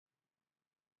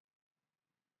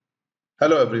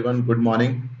Hello everyone, good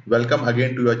morning. Welcome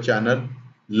again to your channel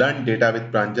Learn Data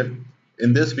with Pranjal.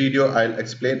 In this video, I'll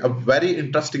explain a very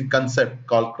interesting concept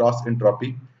called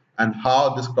cross-entropy and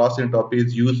how this cross-entropy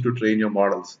is used to train your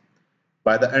models.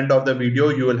 By the end of the video,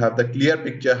 you will have the clear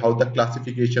picture how the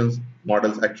classifications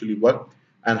models actually work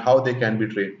and how they can be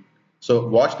trained. So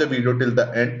watch the video till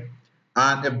the end.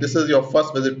 And if this is your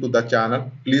first visit to the channel,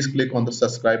 please click on the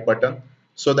subscribe button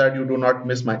so that you do not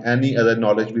miss my any other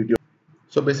knowledge video.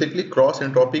 So basically cross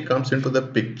entropy comes into the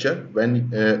picture when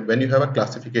you have a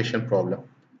classification problem,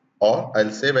 or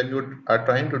I'll say when you are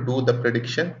trying to do the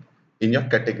prediction in your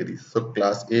categories. So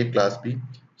class A, class B.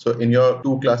 So in your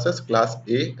two classes, class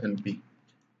A and B.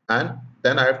 And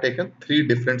then I have taken three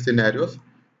different scenarios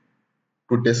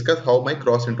to discuss how my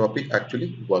cross entropy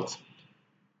actually works.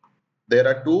 There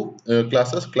are two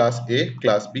classes, class A,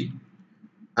 class B,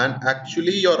 and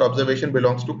actually your observation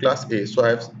belongs to class A. So I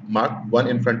have marked 1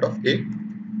 in front of A,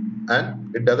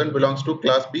 and it doesn't belongs to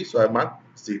class B, so I marked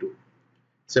 0.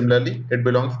 Similarly, it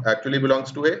actually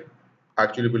belongs to A,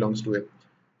 actually belongs to A.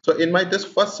 So in my this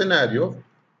first scenario,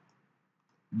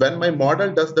 when my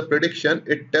model does the prediction,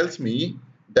 it tells me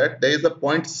that there is a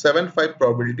 0.75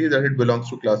 probability that it belongs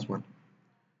to class 1.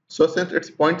 So since it's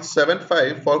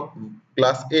 0.75 for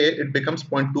class A, it becomes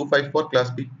 0.25 for class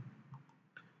B,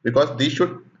 because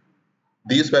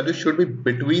these values should be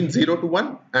between 0 to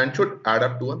 1 and should add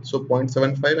up to 1. So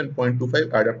 0.75 and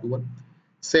 0.25 add up to 1.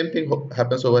 Same thing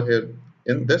happens over here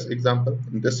in this example,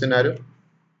 in this scenario.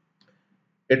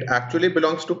 It actually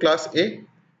belongs to class A,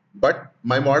 but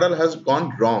my model has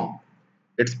gone wrong.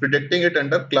 It's predicting it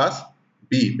under class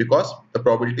B because the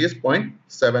probability is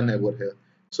 0.7 over here.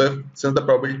 So since the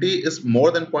probability is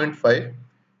more than 0.5,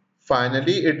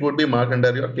 finally it would be marked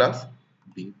under your class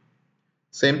B.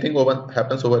 Same thing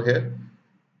happens over here.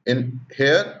 In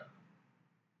here,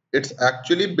 it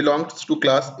actually belongs to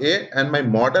class A and my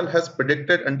model has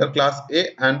predicted under class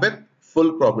A and with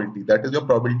full probability. That is your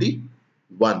probability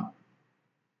 1.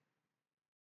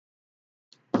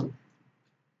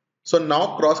 So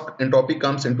now cross entropy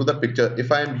comes into the picture.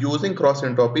 If I am using cross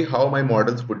entropy, how my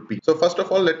models would be. So first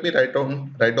of all, let me write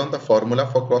down the formula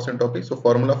for cross entropy. So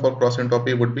formula for cross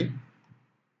entropy would be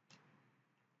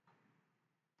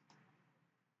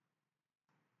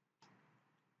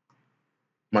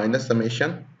minus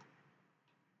summation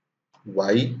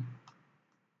y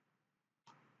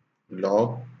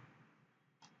log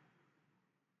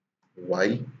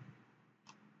y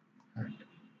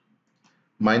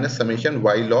minus summation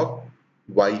y log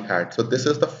y hat. So this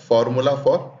is the formula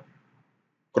for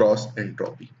cross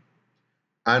entropy.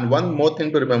 And one more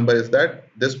thing to remember is that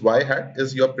this y hat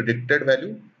is your predicted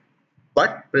value,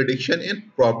 but prediction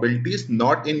in probability is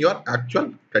not in your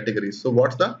actual categories. So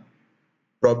what's the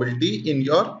probability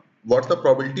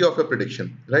of your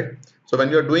prediction, right? So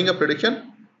when you're doing a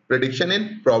prediction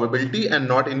in probability and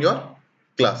not in your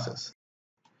classes.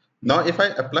 Now if I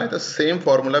apply the same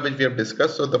formula which we have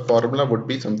discussed, so the formula would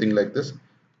be something like this.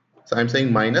 So I'm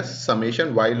saying minus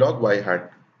summation y log y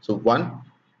hat. So 1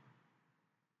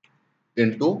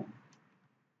 into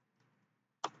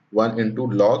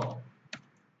log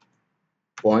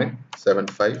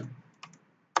 0.75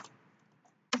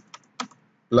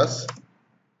 plus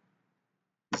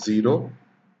 0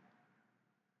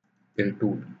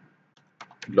 into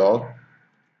log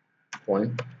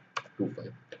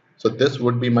 0.25. So this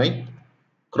would be my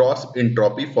cross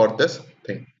entropy for this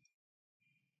thing.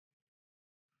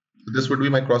 This would be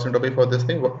my cross entropy for this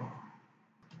thing.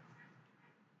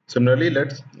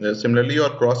 Similarly your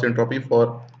cross entropy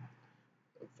for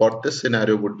this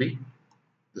scenario would be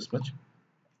this much.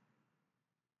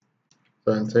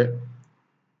 So I'll say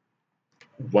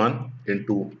 1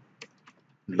 into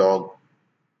log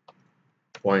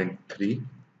 0.3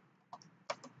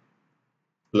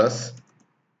 plus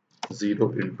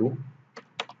 0 into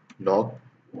log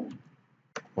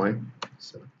 0.7.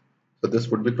 So this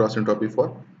would be cross entropy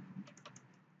for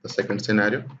the second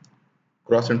scenario.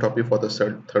 Cross entropy for the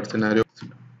third scenario.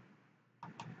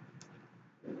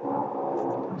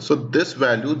 So this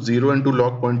value 0 into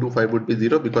log 0.25 would be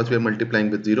 0 because we are multiplying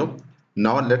with 0.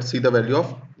 Now let's see the value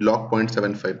of log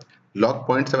 0.75. Log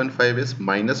 0.75 is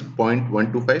minus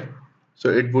 0.125. So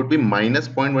it would be minus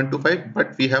 0.125,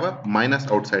 but we have a minus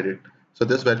outside it. So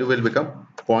this value will become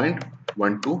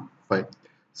 0.125.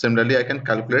 Similarly, I can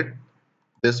calculate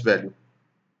this value.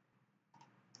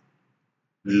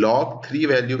 Log 3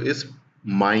 value is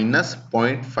minus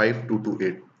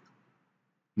 0.5228.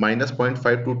 Minus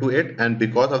 0.5228, and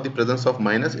because of the presence of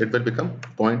minus, it will become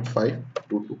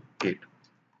 0.5228.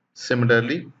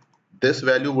 Similarly, this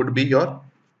value would be your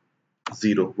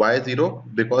 0. Why 0?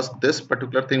 Because this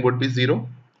particular thing would be 0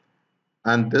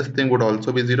 and this thing would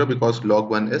also be 0 because log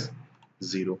 1 is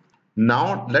 0.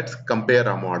 Now let's compare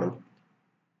our model.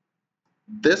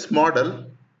 This model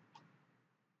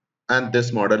and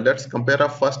this model. Let's compare our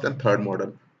first and third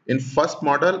model. In first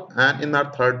model and in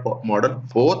our third model,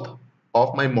 both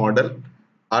of my model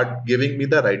are giving me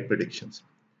the right predictions.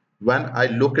 When I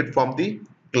look it from the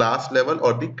class level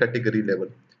or the category level,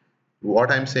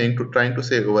 what I'm trying to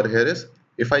say over here is,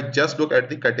 if I just look at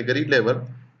the category level,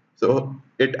 so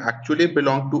it actually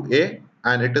belongs to A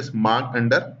and it is marked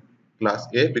under class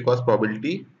A because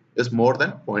probability is more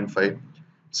than 0.5.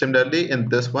 Similarly, in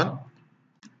this one,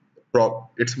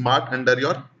 it's marked under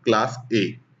your class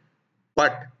A,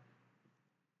 but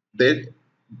they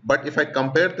but if I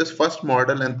compare this first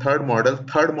model and third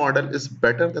model is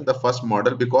better than the first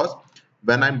model, because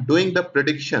when I'm doing the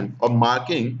prediction or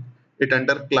marking it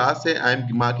under class A,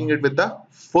 I'm marking it with the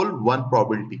full 1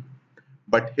 probability,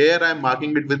 but here I'm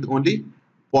marking it with only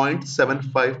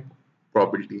 0.75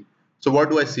 probability. So what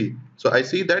do I see? So I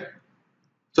see that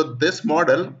this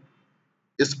model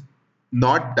is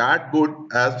not that good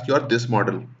as your this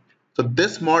model. So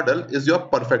this model is your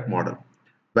perfect model.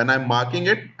 When I'm marking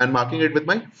it and marking it with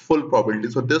my full probability,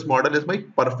 so this model is my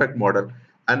perfect model.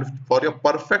 And for your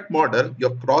perfect model,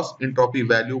 your cross entropy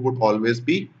value would always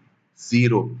be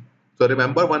 0. So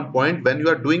remember one point: when you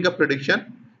are doing a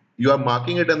prediction, you are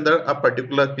marking it under a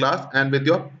particular class and with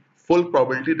your full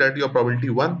probability, that your probability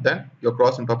 1, then your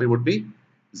cross entropy would be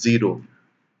 0.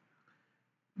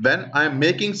 When I am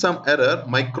making some error,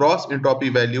 my cross entropy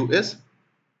value is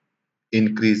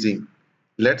increasing.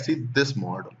 Let's see this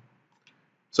model.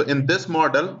 So in this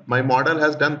model, my model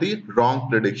has done the wrong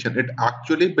prediction. It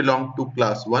actually belonged to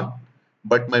class 1,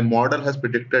 but my model has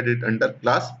predicted it under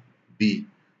class B.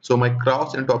 So my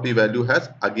cross entropy value has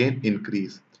again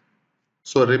increased.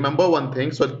 So remember one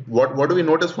thing. So what do we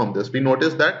notice from this? We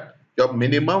notice that your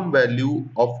minimum value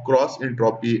of cross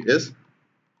entropy is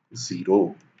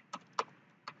 0.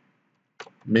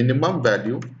 Minimum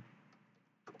value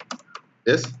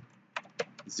is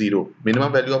 0.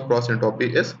 Minimum value of cross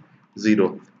entropy is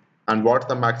 0. And what's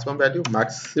the maximum value?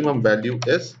 Maximum value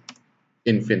is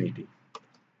infinity.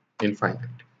 Infinite.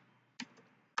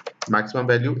 Maximum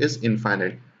value is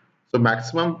infinite. So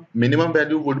minimum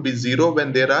value would be 0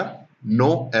 when there are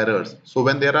no errors. So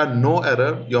when there are no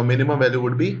error, your minimum value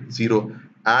would be 0.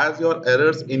 As your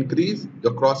errors increase,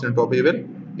 your cross entropy will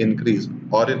increase.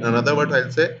 Or in another word,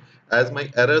 I'll say, as my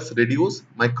errors reduce,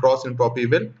 my cross entropy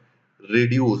will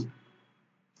reduce.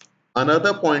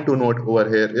 Another point to note over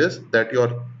here is that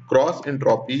your cross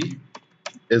entropy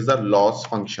is the loss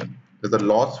function. Is the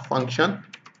loss function,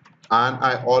 and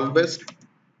I always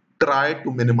try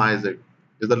to minimize it.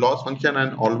 Is the loss function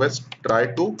and always try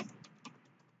to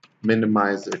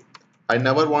minimize it. I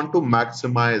never want to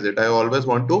maximize it. I always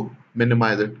want to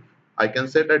minimize it. I can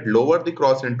say that lower the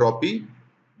cross entropy,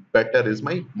 better is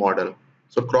my model.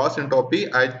 So cross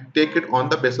entropy, I take it on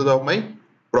the basis of my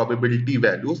probability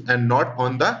values and not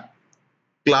on the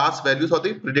class values or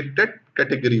the predicted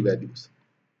category values.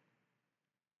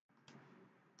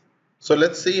 So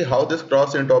let's see how this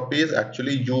cross entropy is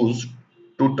actually used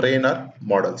to train our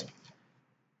models.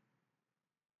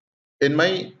 In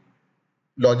my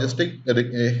logistic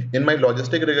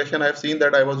regression, I have seen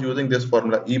that I was using this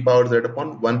formula e power z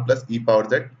upon 1 plus e power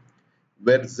z,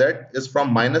 where z is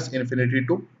from minus infinity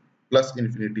to plus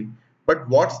infinity. But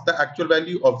what's the actual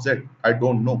value of z? I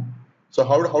don't know. So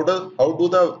how do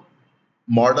the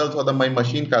models or my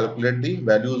machine calculate the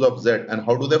values of z, and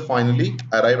how do they finally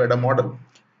arrive at a model?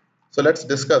 So let's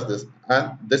discuss this.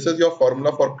 And this is your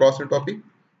formula for cross entropy: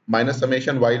 minus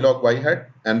summation y log y hat,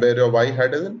 and where your y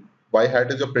hat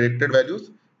is your predicted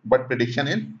values, but prediction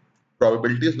in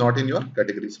probability is not in your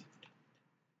categories.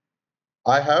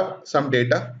 I have some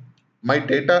data. My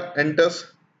data enters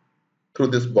through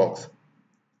this box,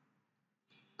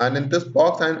 and in this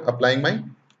box I am applying my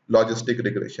logistic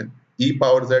regression e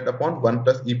power z upon 1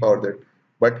 plus e power z.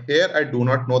 But here I do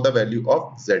not know the value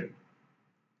of z.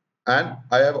 And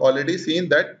I have already seen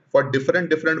that for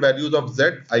different values of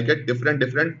z, I get different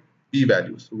p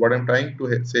values. So what I'm trying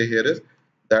to say here is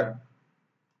that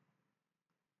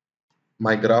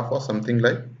my graph was something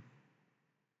like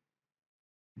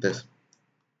this.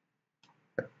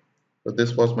 So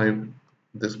this was my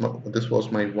this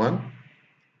was my 1,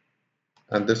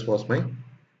 and this was my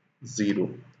 0,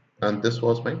 and this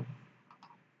was my,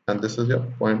 and this is your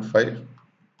 0.5.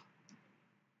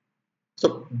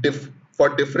 So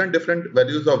for different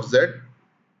values of z,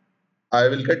 I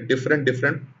will get different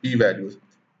p values.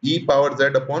 E power z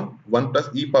upon 1 plus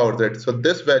e power z. So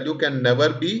this value can never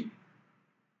be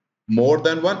more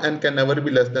than 1 and can never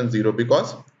be less than 0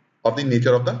 because of the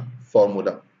nature of the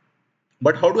formula.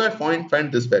 But how do I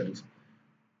find these values?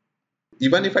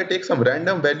 Even if I take some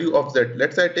random value of z,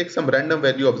 let's say I take some random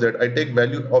value of z, I take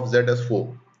value of z as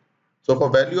 4. So for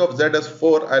value of z as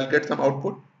 4, I'll get some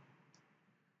output,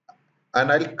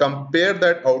 and I'll compare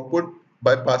that output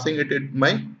by passing it in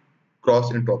my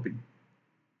cross entropy,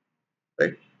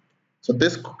 right? So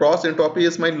this cross entropy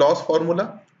is my loss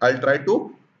formula. I'll try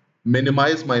to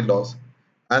minimize my loss,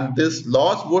 and this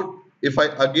loss would, if I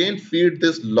again feed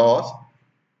this loss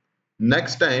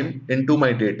next time into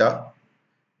my data,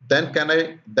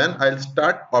 then I'll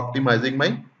start optimizing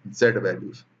my z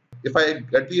values. If I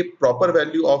get the proper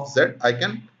value of z, I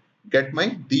can get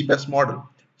my the best model.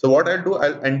 So what I'll do,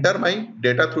 I'll enter my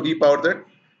data through e power z.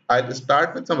 I'll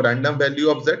start with some random value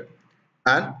of z,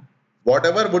 and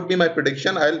whatever would be my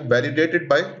prediction, I'll validate it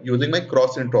by using my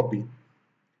cross entropy.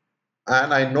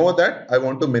 And I know that I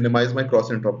want to minimize my cross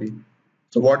entropy.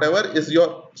 So whatever is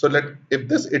your, so let, if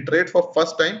this iterate for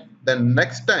first time, then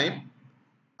next time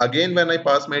again when I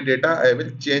pass my data, I will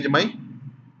change my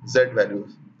z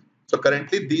values. So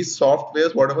currently these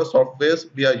softwares, whatever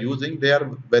softwares we are using, they are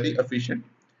very efficient,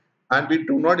 and we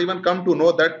do not even come to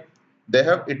know that they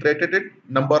have iterated it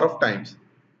number of times.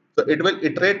 So it will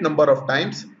iterate number of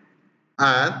times,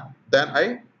 and then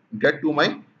I get to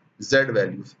my z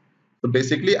values. So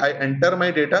basically I enter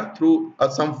my data through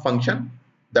some function.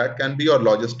 That can be your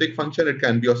logistic function, it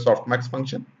can be your softmax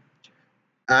function,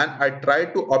 and I try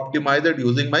to optimize it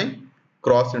using my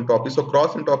cross entropy. So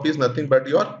cross entropy is nothing but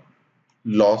your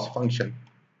loss function,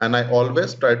 and I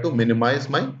always try to minimize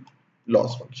my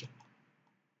loss function.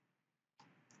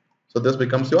 So this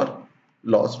becomes your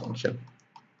loss function.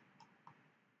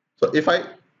 So if I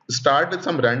start with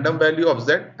some random value of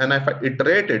z, and if I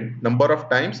iterate it number of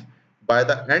times, by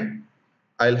the end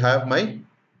I'll have my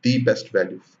the best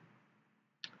values.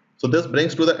 So this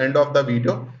brings to the end of the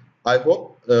video. I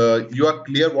hope you are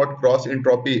clear what cross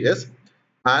entropy is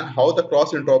and how the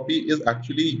cross entropy is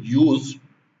actually used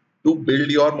to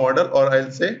build your model, or I'll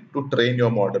say to train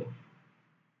your model.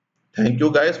 Thank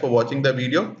you guys for watching the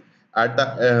video. At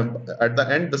the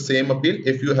end, the same appeal.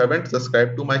 If you haven't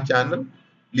subscribed to my channel,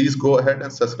 please go ahead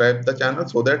and subscribe the channel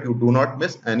so that you do not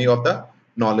miss any of the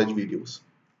knowledge videos.